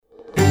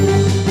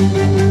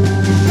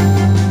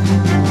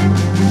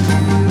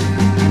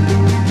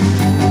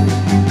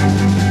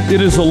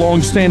It is a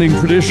long-standing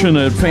tradition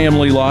at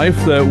Family Life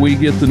that we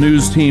get the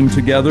news team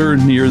together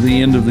near the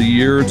end of the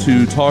year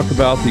to talk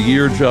about the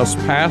year just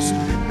passed.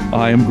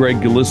 I am Greg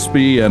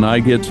Gillespie, and I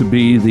get to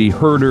be the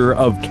herder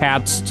of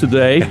cats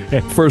today.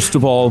 First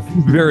of all,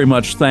 very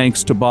much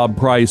thanks to Bob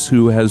Price,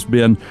 who has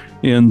been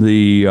in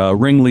the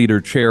ringleader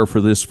chair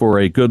for this for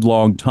a good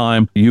long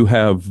time. You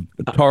have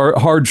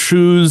hard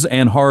shoes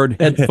and hard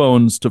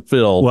headphones to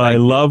fill. Well, I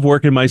love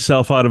working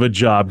myself out of a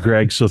job,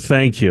 Greg, so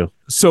thank you.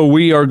 So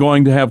we are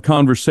going to have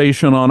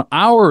conversation on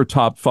our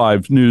top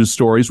 5 news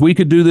stories. We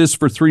could do this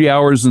for 3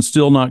 hours and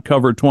still not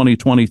cover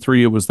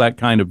 2023. It was that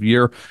kind of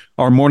year.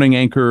 Our morning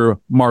anchor,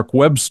 Mark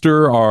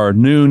Webster, our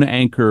noon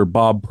anchor,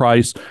 Bob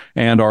Price,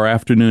 and our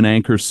afternoon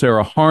anchor,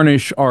 Sarah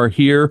Harnish, are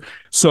here.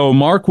 So,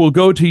 Mark, we'll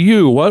go to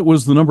you. What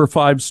was the number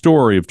 5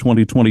 story of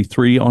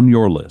 2023 on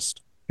your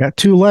list? Got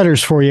 2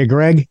 letters for you,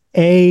 Greg.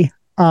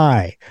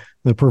 AI.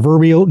 The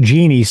proverbial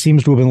genie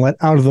seems to have been let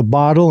out of the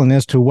bottle, and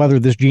as to whether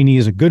this genie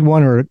is a good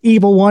one or an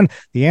evil one,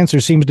 the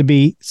answer seems to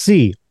be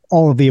C,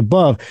 all of the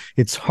above.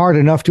 It's hard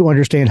enough to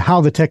understand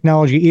how the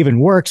technology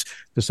even works,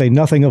 to say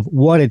nothing of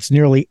what its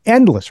nearly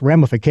endless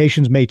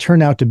ramifications may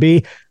turn out to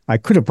be. I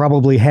could have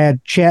probably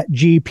had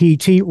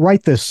ChatGPT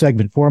write this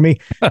segment for me.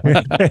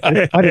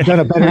 I'd have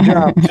done a better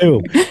job,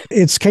 too.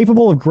 It's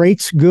capable of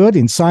great good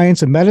in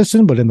science and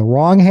medicine, but in the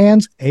wrong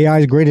hands,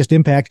 AI's greatest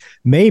impact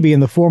may be in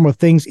the form of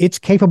things it's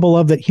capable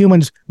of that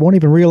humans won't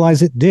even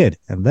realize it did,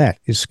 and that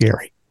is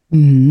scary.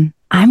 Mm-hmm.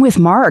 I'm with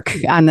Mark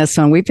on this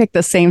one. We picked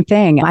the same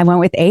thing. I went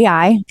with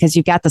AI because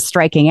you've got the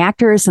striking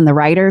actors and the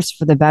writers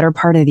for the better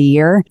part of the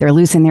year. They're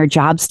losing their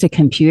jobs to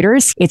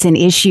computers. It's an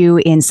issue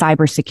in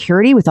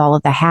cybersecurity with all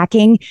of the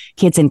hacking,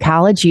 kids in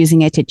college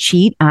using it to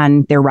cheat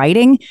on their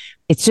writing.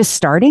 It's just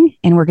starting,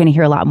 and we're going to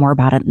hear a lot more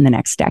about it in the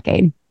next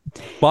decade.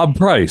 Bob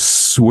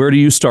Price, where do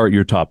you start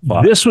your top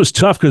 5? This was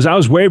tough because I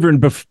was wavering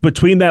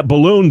between that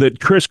balloon that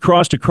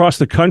crisscrossed across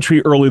the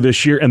country early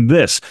this year and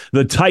this,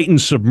 the Titan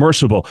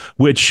submersible,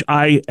 which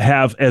I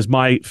have as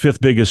my 5th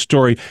biggest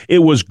story. It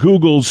was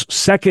Google's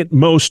 2nd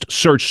most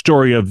searched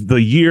story of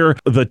the year,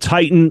 the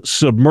Titan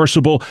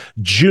submersible.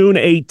 June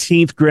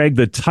 18th, Greg,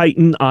 the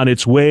Titan on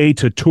its way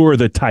to tour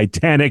the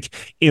Titanic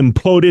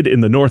imploded in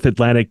the North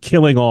Atlantic,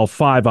 killing all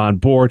 5 on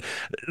board.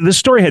 This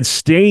story had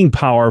staying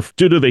power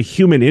due to the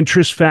human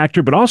interest factor,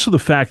 but also the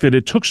fact that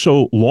it took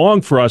so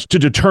long for us to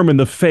determine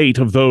the fate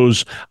of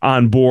those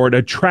on board.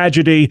 A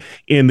tragedy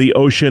in the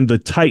ocean, the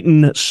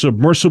Titan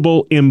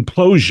submersible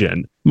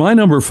implosion. My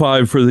number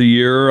 5 for the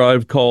year,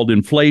 I've called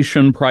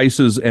inflation,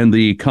 prices, and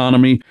the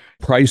economy.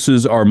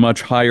 Prices are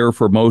much higher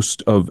for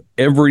most of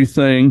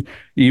everything,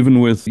 even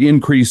with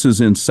increases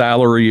in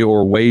salary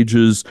or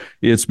wages.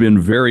 It's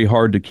been very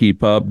hard to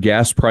keep up.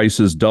 Gas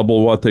prices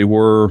double what they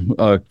were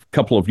a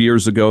couple of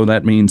years ago.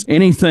 That means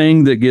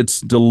anything that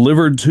gets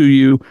delivered to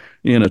you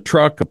in a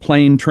truck, a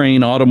plane,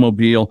 train,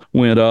 automobile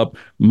went up.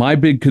 My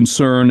big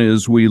concern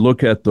is we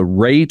look at the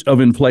rate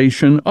of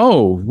inflation.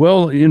 Oh,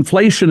 well,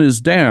 inflation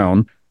is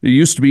down. It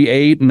used to be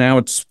 8, and now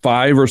it's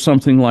 5 or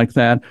something like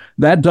that.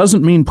 That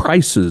doesn't mean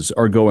prices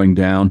are going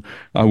down.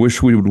 I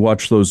wish we would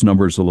watch those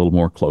numbers a little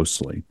more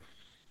closely.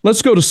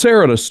 Let's go to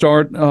Sarah to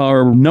start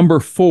our number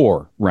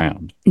 4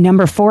 round.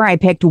 Number 4, I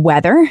picked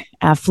weather.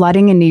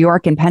 Flooding in New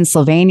York and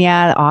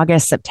Pennsylvania,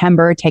 August,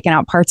 September, taking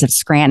out parts of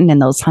Scranton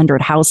and those 100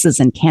 houses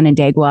in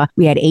Canandaigua.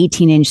 We had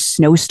 18-inch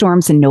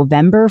snowstorms in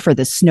November for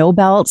the snow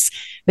belts.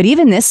 But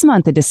even this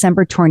month, the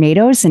December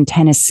tornadoes in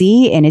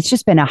Tennessee, and it's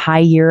just been a high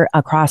year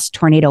across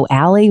Tornado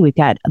Alley. We've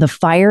got the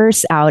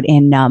fires out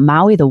in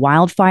Maui, the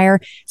wildfire.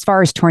 As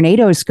far as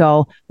tornadoes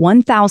go,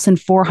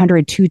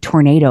 1,402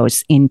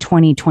 tornadoes in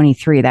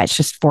 2023. That's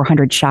just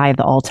 400 shy of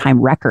the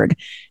all-time record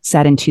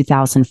set in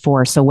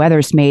 2004. So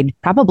weather's made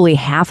probably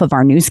half of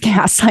our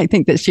newscasts, I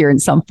think, this year in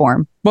some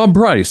form. Bob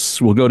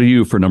Price, we'll go to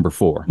you for number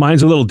 4.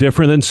 Mine's a little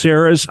different than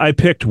Sarah's. I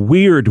picked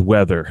weird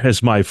weather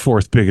as my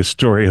 4th biggest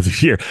story of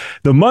the year.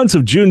 The months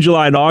of June,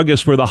 July, and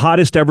August were the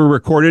hottest ever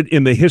recorded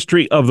in the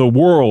history of the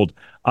world.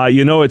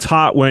 You know it's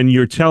hot when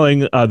you're telling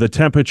the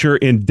temperature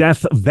in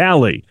Death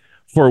Valley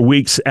for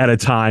weeks at a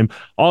time.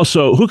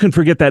 Also, who can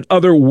forget that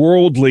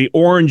otherworldly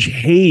orange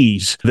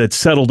haze that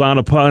settled down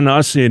upon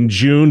us in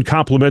June,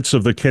 compliments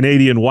of the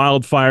Canadian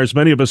wildfires?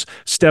 Many of us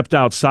stepped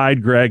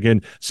outside, Greg,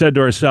 and said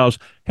to ourselves,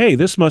 hey,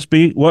 this must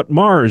be what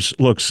Mars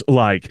looks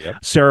like.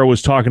 Yep. Sarah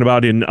was talking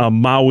about in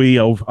Maui,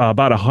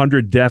 about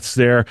 100 deaths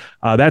there.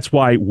 That's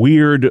why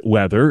weird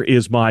weather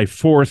is my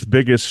 4th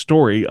biggest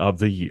story of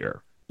the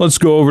year. Let's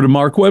go over to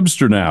Mark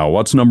Webster now.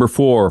 What's number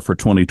 4 for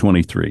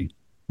 2023?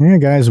 Yeah,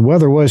 guys,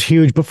 weather was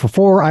huge, but for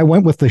 4, I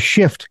went with the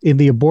shift in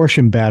the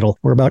abortion battle.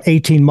 We're about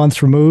 18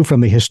 months removed from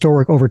the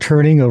historic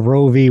overturning of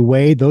Roe v.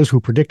 Wade. Those who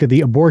predicted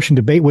the abortion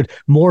debate would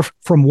morph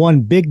from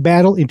one big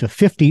battle into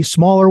 50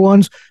 smaller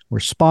ones were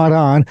spot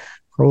on.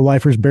 Of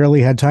Pro-lifers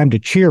barely had time to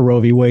cheer Roe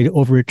v. Wade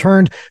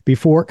overturned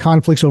before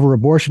conflicts over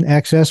abortion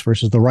access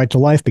versus the right to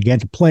life began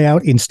to play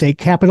out in state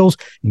capitals,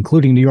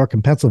 including New York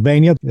and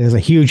Pennsylvania. There's a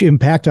huge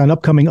impact on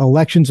upcoming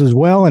elections as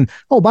well. And,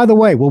 oh, by the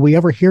way, will we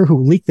ever hear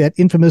who leaked that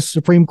infamous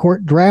Supreme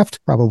Court draft?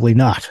 Probably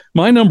not.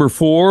 My number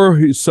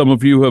 4, some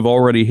of you have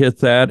already hit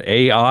that,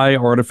 AI,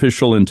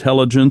 artificial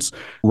intelligence,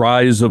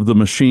 rise of the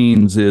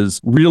machines is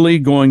really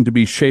going to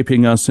be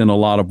shaping us in a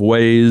lot of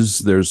ways.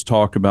 There's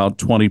talk about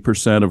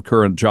 20% of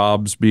current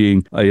jobs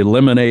being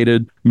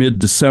eliminated.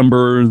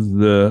 Mid-December,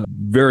 the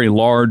very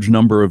large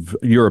number of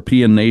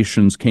European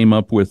nations came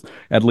up with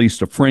at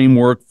least a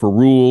framework for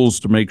rules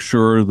to make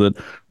sure that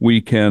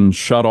we can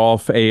shut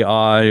off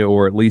AI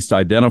or at least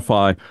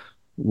identify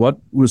what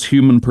was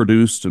human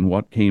produced and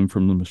what came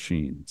from the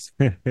machines.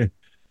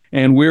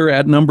 And we're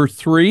at number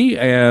 3,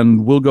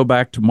 and we'll go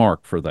back to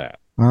Mark for that.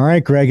 All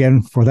right, Greg.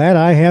 And for that,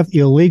 I have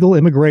illegal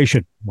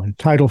immigration. When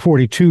Title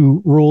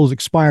 42 rules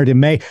expired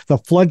in May, the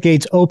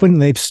floodgates opened,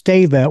 and they've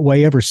stayed that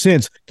way ever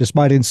since,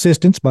 despite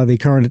insistence by the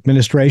current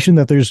administration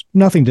that there's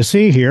nothing to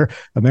see here.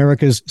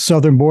 America's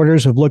southern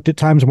borders have looked at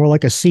times more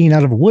like a scene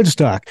out of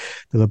Woodstock,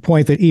 to the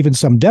point that even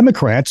some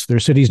Democrats, their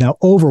cities now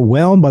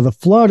overwhelmed by the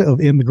flood of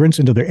immigrants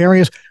into their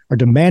areas, are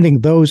demanding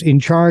those in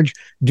charge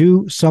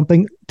do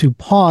something to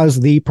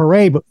pause the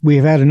parade. But we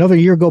have had another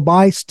year go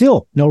by,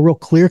 still no real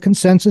clear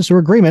consensus or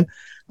agreement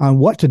on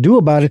what to do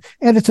about it.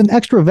 And it's an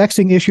extra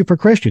vexing issue for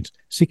Christians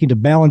seeking to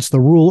balance the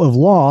rule of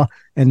law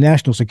and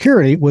national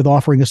security with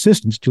offering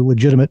assistance to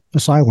legitimate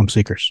asylum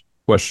seekers.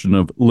 Question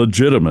of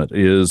legitimate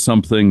is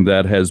something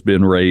that has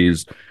been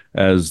raised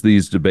as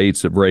these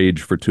debates have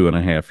raged for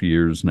 2.5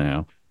 years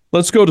now.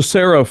 Let's go to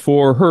Sarah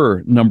for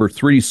her number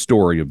 3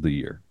 story of the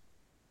year.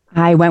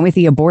 I went with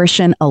the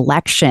abortion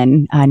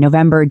election,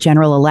 November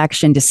general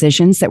election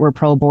decisions that were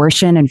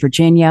pro-abortion in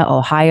Virginia,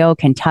 Ohio,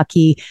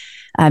 Kentucky,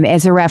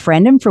 as a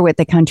referendum for what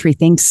the country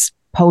thinks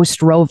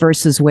post Roe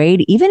versus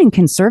Wade, even in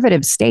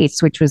conservative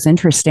states, which was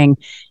interesting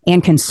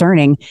and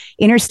concerning.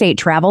 Interstate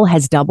travel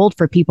has doubled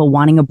for people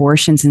wanting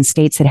abortions in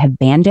states that have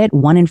banned it.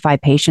 1 in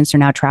 5 patients are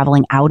now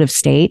traveling out of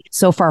state.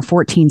 So far,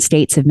 14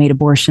 states have made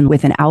abortion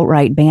with an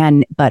outright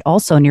ban, but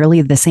also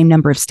nearly the same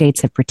number of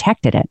states have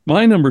protected it.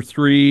 My number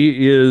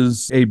 3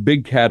 is a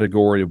big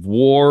category of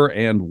war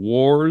and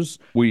wars.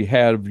 We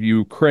have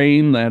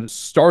Ukraine that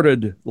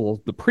started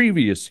the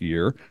previous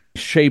year,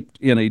 shaped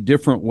in a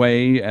different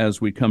way as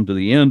we come to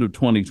the end of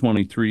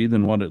 2023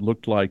 than what it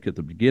looked like at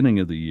the beginning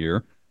of the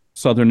year.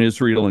 Southern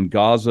Israel and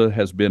Gaza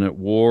has been at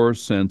war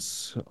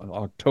since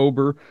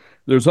October.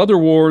 There's other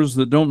wars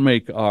that don't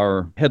make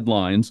our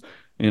headlines.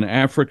 In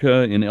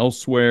Africa and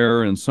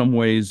elsewhere, in some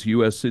ways,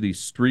 U.S. city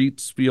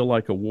streets feel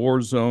like a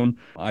war zone.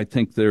 I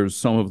think there's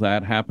some of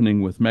that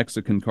happening with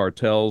Mexican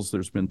cartels.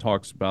 There's been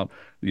talks about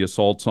the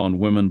assaults on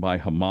women by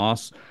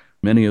Hamas.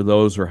 Many of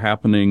those are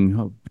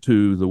happening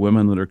to the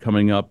women that are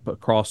coming up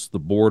across the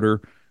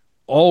border.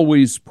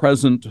 Always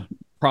present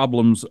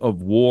problems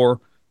of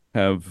war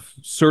have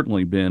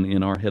certainly been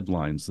in our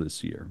headlines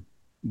this year.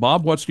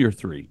 Bob, what's your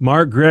 3?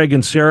 Mark, Greg,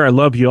 and Sarah, I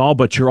love you all,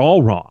 but you're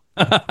all wrong.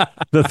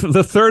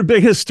 The third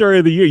biggest story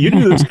of the year, you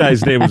knew this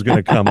guy's name was going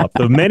to come up.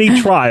 The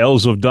many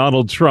trials of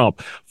Donald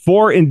Trump.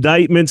 4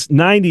 indictments,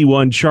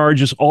 91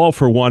 charges, all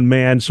for one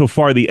man. So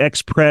far, the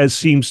ex-pres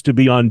seems to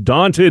be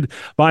undaunted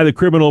by the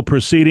criminal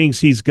proceedings.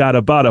 He's got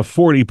about a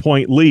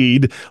 40-point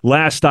lead.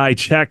 Last I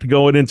checked,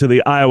 going into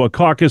the Iowa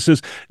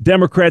caucuses,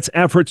 Democrats'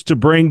 efforts to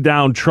bring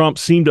down Trump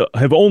seem to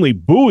have only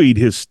buoyed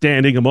his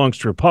standing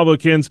amongst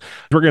Republicans.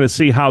 We're going to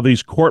see how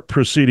these court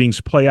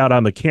proceedings play out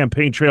on the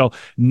campaign trail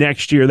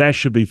next year. That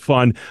should be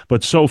fun.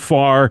 But so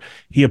far,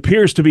 he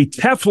appears to be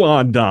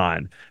Teflon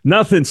Don.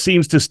 Nothing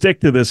seems to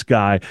stick to this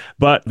guy.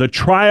 But the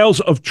trials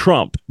of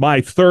Trump, my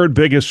 3rd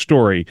biggest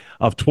story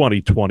of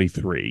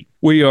 2023.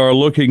 We are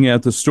looking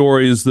at the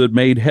stories that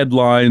made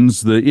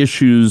headlines, the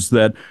issues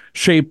that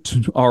shaped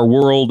our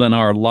world and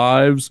our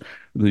lives.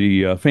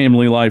 The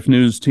Family Life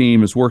News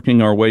team is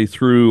working our way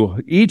through.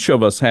 Each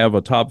of us have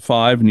a top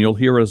 5, and you'll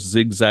hear us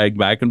zigzag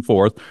back and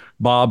forth.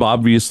 Bob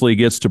obviously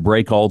gets to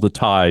break all the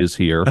ties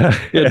here.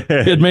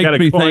 It makes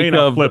me think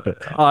of, flip it.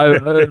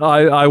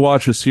 I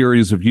watch a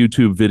series of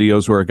YouTube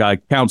videos where a guy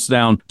counts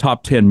down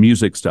top 10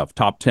 music stuff,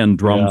 top 10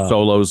 drum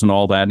solos and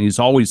all that, and he's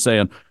always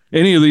saying,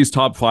 any of these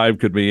top 5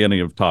 could be any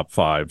of top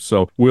 5.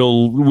 So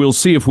we'll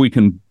see if we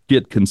can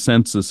get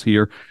consensus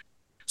here.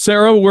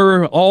 Sarah,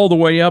 we're all the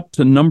way up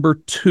to number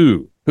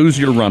 2. Who's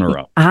your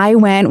runner-up? I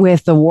went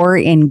with the war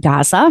in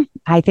Gaza.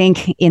 I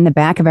think in the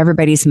back of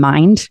everybody's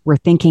mind, we're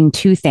thinking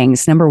 2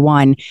 things. Number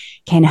 1,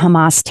 can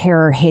Hamas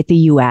terror hit the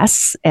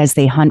U.S. as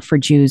they hunt for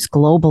Jews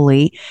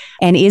globally?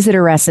 And is it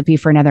a recipe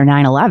for another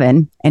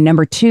 9/11? And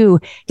number 2,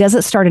 does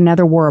it start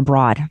another war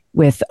abroad?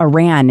 with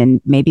Iran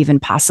and maybe even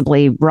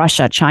possibly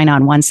Russia, China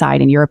on one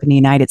side, and Europe and the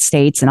United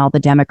States and all the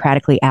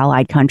democratically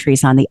allied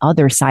countries on the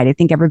other side. I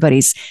think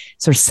everybody's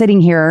sort of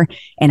sitting here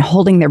and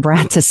holding their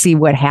breath to see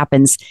what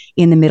happens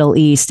in the Middle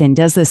East. And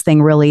does this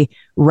thing really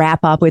wrap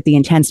up with the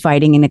intense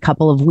fighting in a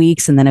couple of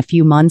weeks and then a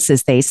few months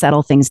as they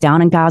settle things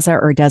down in Gaza,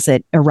 or does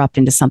it erupt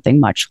into something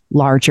much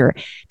larger?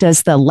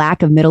 Does the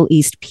lack of Middle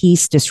East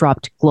peace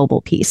disrupt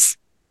global peace?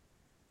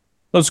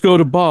 Let's go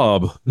to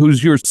Bob,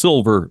 who's your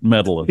silver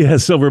medalist. Yeah,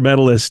 silver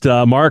medalist.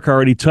 Mark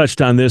already touched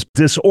on this.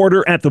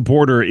 Disorder at the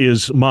border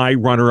is my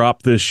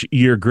runner-up this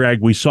year, Greg.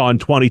 We saw in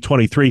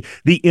 2023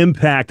 the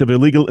impact of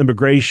illegal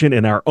immigration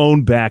in our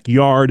own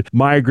backyard.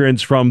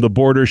 Migrants from the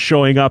border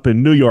showing up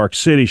in New York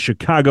City,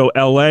 Chicago,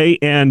 L.A.,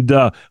 and,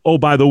 oh,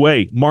 by the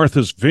way,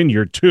 Martha's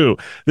Vineyard, too.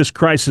 This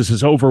crisis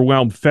has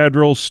overwhelmed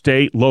federal,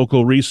 state,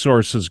 local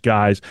resources,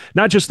 guys.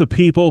 Not just the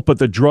people, but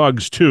the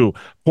drugs, too,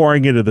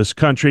 pouring into this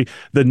country.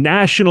 The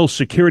national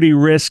security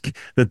risk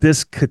that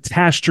this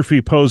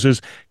catastrophe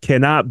poses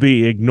cannot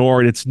be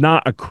ignored. It's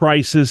not a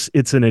crisis,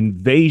 it's an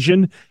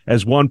invasion,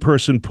 as one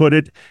person put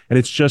it, and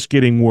it's just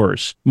getting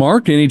worse.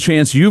 Mark, any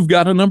chance you've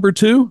got a number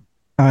two?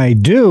 I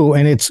do,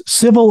 and it's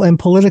civil and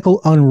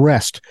political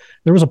unrest.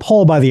 There was a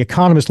poll by The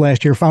Economist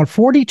last year found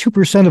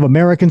 42% of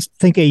Americans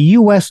think a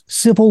U.S.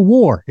 civil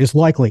war is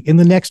likely in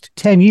the next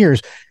 10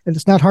 years. And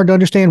it's not hard to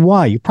understand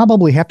why. You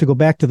probably have to go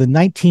back to the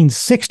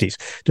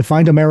 1960s to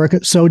find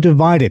America so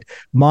divided.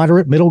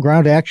 Moderate middle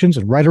ground actions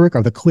and rhetoric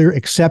are the clear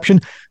exception.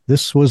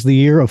 This was the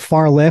year of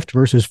far left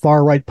versus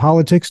far right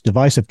politics,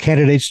 divisive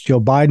candidates Joe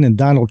Biden and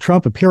Donald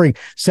Trump appearing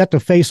set to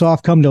face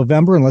off come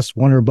November, unless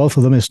one or both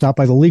of them is stopped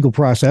by the legal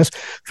process.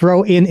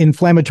 Throw in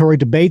inflammatory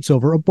debates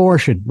over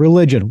abortion,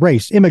 religion,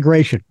 race, immigration,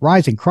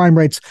 rising crime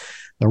rates.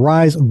 The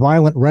rise of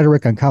violent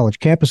rhetoric on college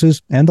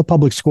campuses and the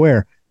public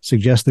square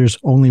suggests there's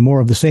only more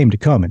of the same to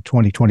come in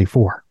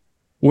 2024.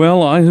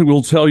 Well, I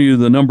will tell you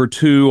the number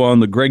two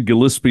on the Greg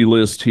Gillespie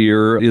list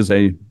here is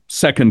a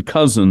second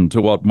cousin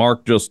to what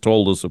Mark just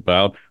told us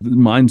about.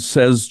 Mine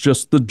says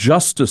just the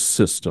justice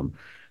system.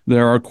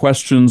 There are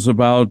questions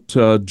about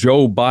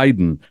Joe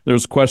Biden.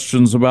 There's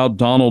questions about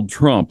Donald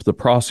Trump, the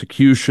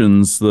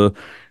prosecutions, the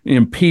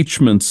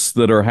impeachments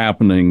that are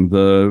happening,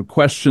 the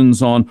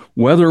questions on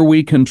whether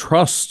we can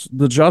trust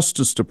the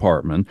Justice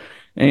Department.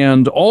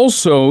 And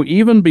also,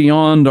 even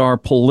beyond our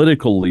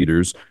political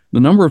leaders,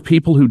 the number of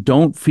people who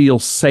don't feel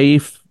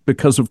safe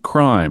because of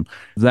crime.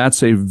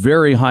 That's a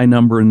very high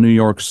number in New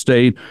York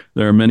State.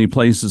 There are many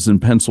places in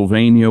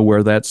Pennsylvania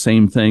where that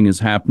same thing is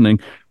happening.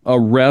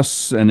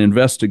 Arrests and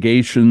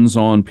investigations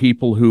on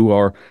people who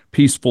are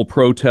peaceful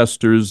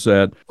protesters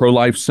at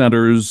pro-life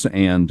centers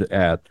and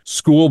at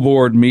school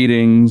board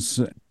meetings.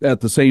 At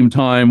the same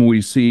time,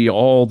 we see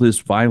all this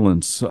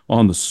violence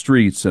on the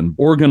streets and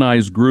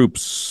organized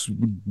groups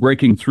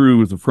breaking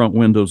through the front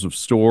windows of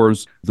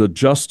stores. The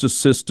justice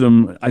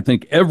system, I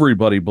think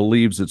everybody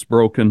believes it's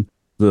broken.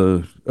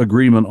 The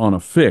agreement on a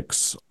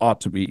fix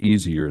ought to be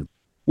easier.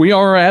 We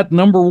are at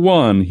number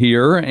one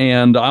here,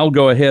 and I'll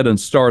go ahead and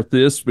start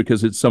this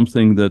because it's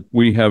something that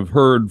we have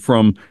heard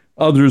from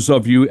others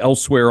of you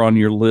elsewhere on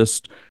your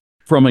list.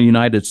 From a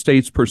United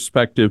States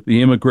perspective,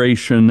 the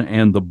immigration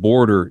and the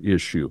border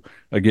issue.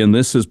 Again,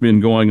 this has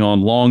been going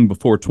on long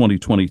before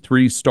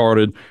 2023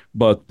 started,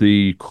 but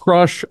the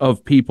crush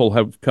of people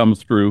have come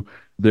through.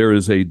 There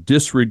is a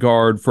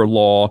disregard for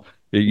law.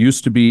 It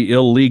used to be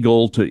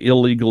illegal to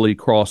illegally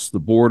cross the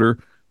border.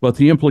 But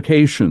the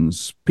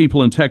implications,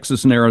 people in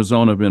Texas and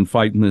Arizona have been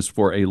fighting this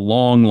for a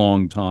long,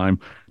 long time.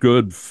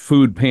 Good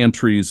food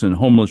pantries and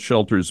homeless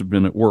shelters have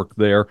been at work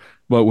there.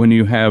 But when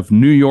you have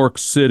New York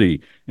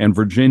City and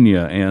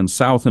Virginia and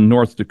South and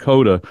North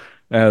Dakota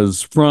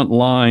as front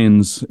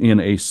lines in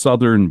a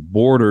southern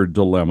border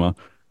dilemma,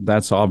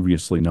 that's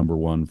obviously number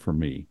one for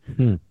me.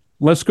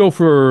 Let's go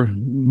for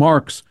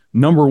Mark's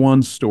number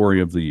one story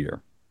of the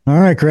year. All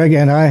right, Craig,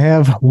 and I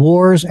have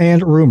wars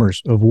and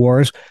rumors of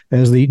wars.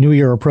 As the new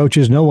year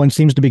approaches, no one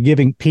seems to be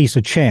giving peace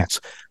a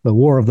chance. The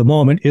war of the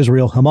moment,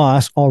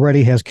 Israel-Hamas,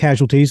 already has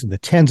casualties in the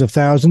tens of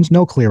thousands,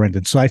 no clear end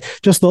in sight.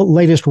 Just the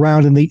latest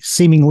round in the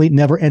seemingly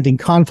never-ending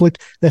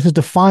conflict that has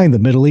defined the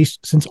Middle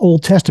East since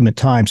Old Testament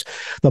times.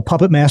 The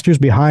puppet masters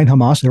behind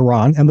Hamas,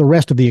 Iran, and the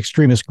rest of the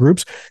extremist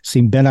groups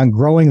seem bent on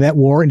growing that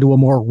war into a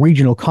more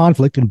regional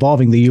conflict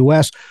involving the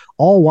U.S.,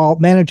 all while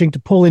managing to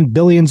pull in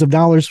billions of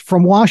dollars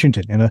from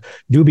Washington in a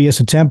dubious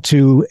attempt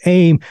to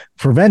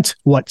prevent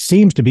what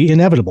seems to be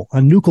inevitable,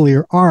 a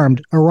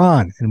nuclear-armed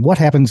Iran. And what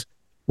happens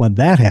when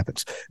that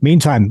happens?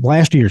 Meantime,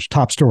 last year's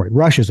top story,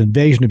 Russia's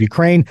invasion of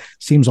Ukraine,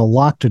 seems a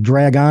lot to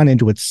drag on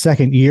into its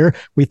second year.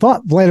 We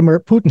thought Vladimir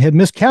Putin had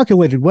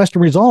miscalculated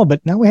Western resolve,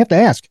 but now we have to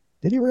ask,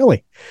 did he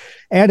really?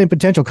 Add in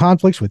potential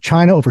conflicts with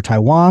China over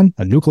Taiwan,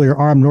 a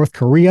nuclear-armed North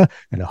Korea,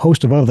 and a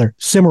host of other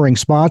simmering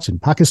spots in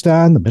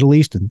Pakistan, the Middle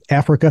East, and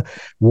Africa.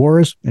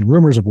 Wars and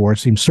rumors of wars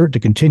seem certain to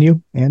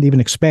continue and even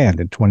expand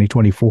in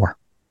 2024.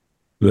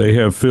 They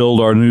have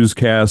filled our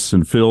newscasts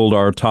and filled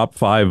our top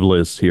five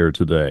lists here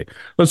today.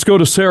 Let's go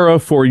to Sarah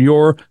for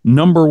your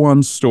number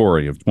one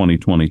story of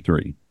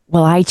 2023.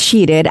 Well, I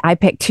cheated. I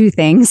picked two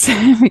things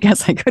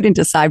because I couldn't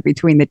decide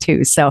between the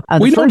two. So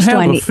we don't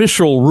have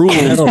official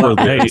rules for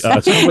this.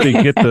 Somebody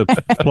get the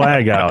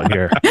flag out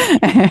here.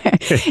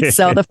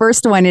 So the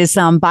first one is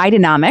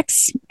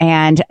Bidenomics,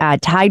 and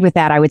tied with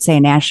that, I would say a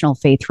national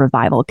faith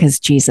revival, because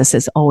Jesus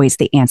is always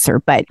the answer.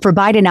 But for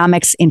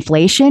Bidenomics,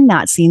 inflation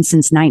not seen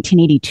since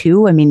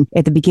 1982. I mean,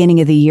 at the beginning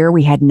of the year,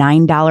 we had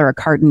 $9 a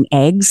carton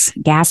eggs,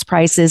 gas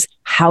prices,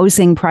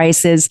 housing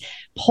prices.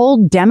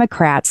 Polled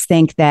Democrats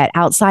think that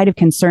outside of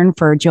concern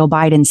for Joe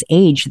Biden's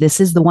age, this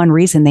is the one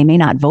reason they may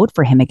not vote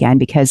for him again,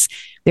 because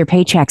their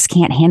paychecks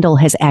can't handle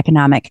his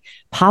economic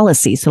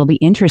policy. So it'll be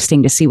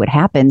interesting to see what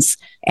happens.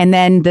 And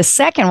then the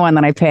second one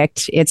that I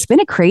picked, it's been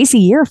a crazy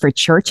year for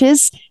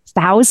churches.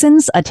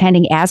 Thousands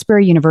attending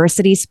Asbury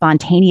University's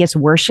spontaneous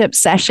worship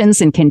sessions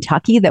in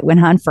Kentucky that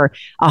went on for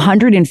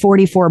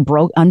 144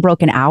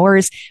 unbroken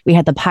hours. We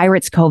had the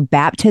Pirates Cove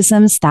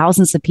baptisms,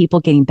 thousands of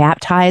people getting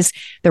baptized.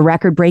 The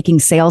record-breaking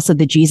sales of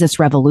the Jesus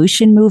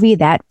Revolution movie,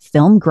 that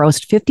film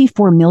grossed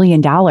 $54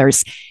 million.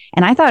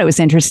 And I thought it was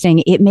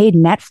interesting. It made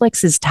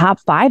Netflix's top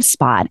 5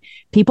 spot.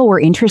 People were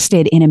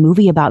interested in a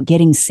movie about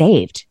getting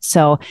saved.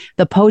 So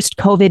the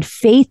post-COVID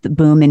faith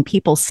boom in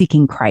people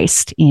seeking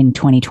Christ in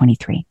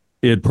 2023.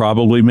 It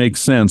probably makes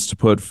sense to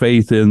put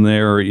faith in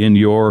there in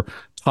your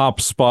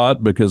top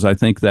spot, because I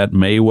think that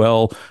may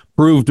well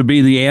prove to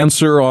be the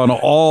answer on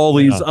all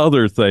these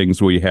other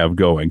things we have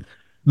going.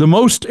 The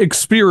most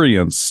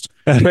experienced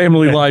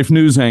family life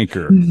news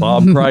anchor,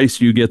 Bob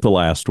Price, you get the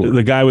last one.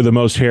 The guy with the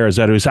most hair is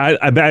that who's.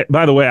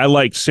 By the way, I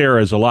like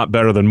Sarah's a lot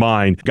better than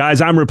mine. Guys,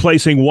 I'm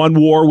replacing one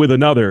war with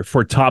another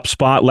for top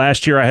spot.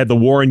 Last year, I had the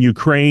war in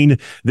Ukraine.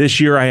 This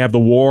year, I have the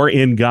war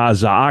in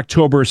Gaza.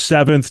 October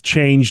 7th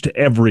changed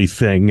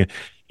everything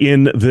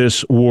in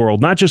this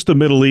world, not just the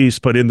Middle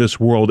East, but in this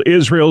world.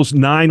 Israel's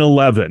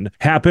 9/11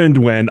 happened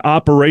when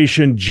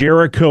Operation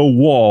Jericho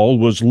Wall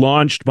was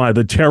launched by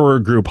the terror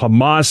group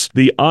Hamas.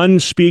 The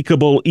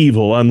unspeakable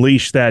evil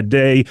unleashed that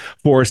day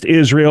forced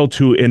Israel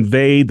to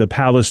invade the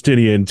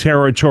Palestinian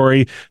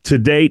territory. To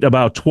date,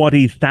 about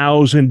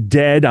 20,000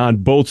 dead on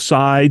both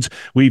sides.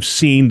 We've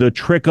seen the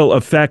trickle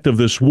effect of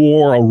this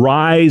war, a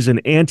rise in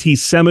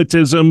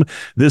anti-Semitism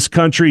this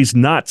country's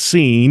not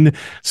seen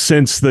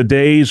since the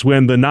days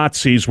when the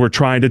Nazis were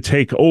trying to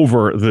take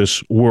over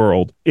this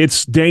world.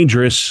 It's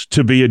dangerous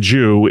to be a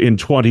Jew in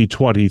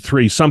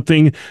 2023,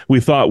 something we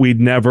thought we'd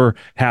never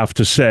have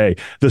to say.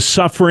 The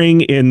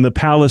suffering in the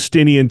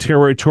Palestinian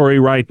territory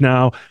right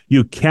now,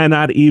 you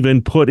cannot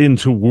even put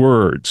into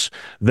words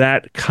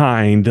that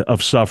kind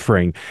of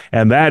suffering.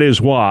 And that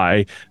is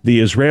why the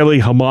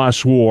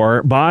Israeli-Hamas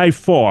war, by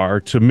far,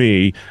 to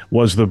me,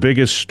 was the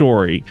biggest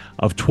story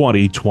of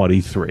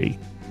 2023.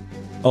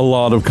 A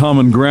lot of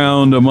common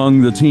ground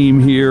among the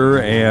team here,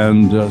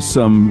 and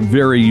some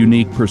very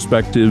unique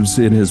perspectives.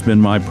 It has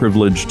been my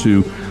privilege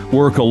to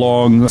work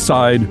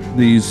alongside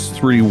these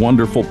three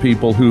wonderful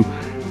people who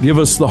give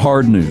us the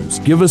hard news,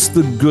 give us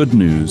the good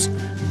news,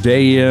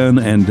 day in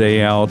and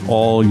day out,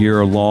 all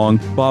year long.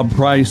 Bob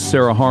Price,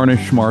 Sarah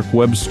Harnish, Mark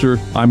Webster,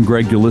 I'm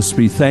Greg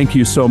Gillespie. Thank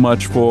you so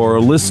much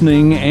for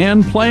listening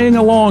and playing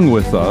along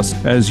with us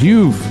as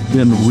you've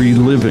been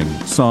reliving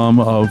some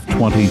of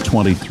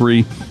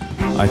 2023.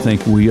 I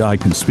think I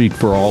can speak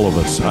for all of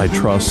us. I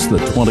trust that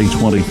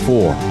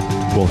 2024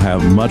 will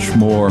have much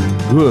more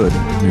good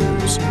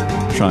news,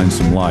 shine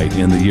some light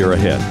in the year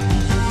ahead.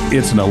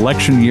 It's an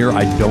election year.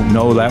 I don't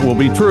know that will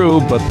be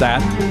true, but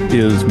that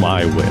is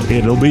my wish.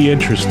 It'll be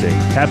interesting.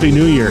 Happy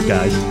New Year,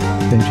 guys.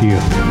 Thank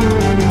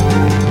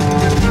you.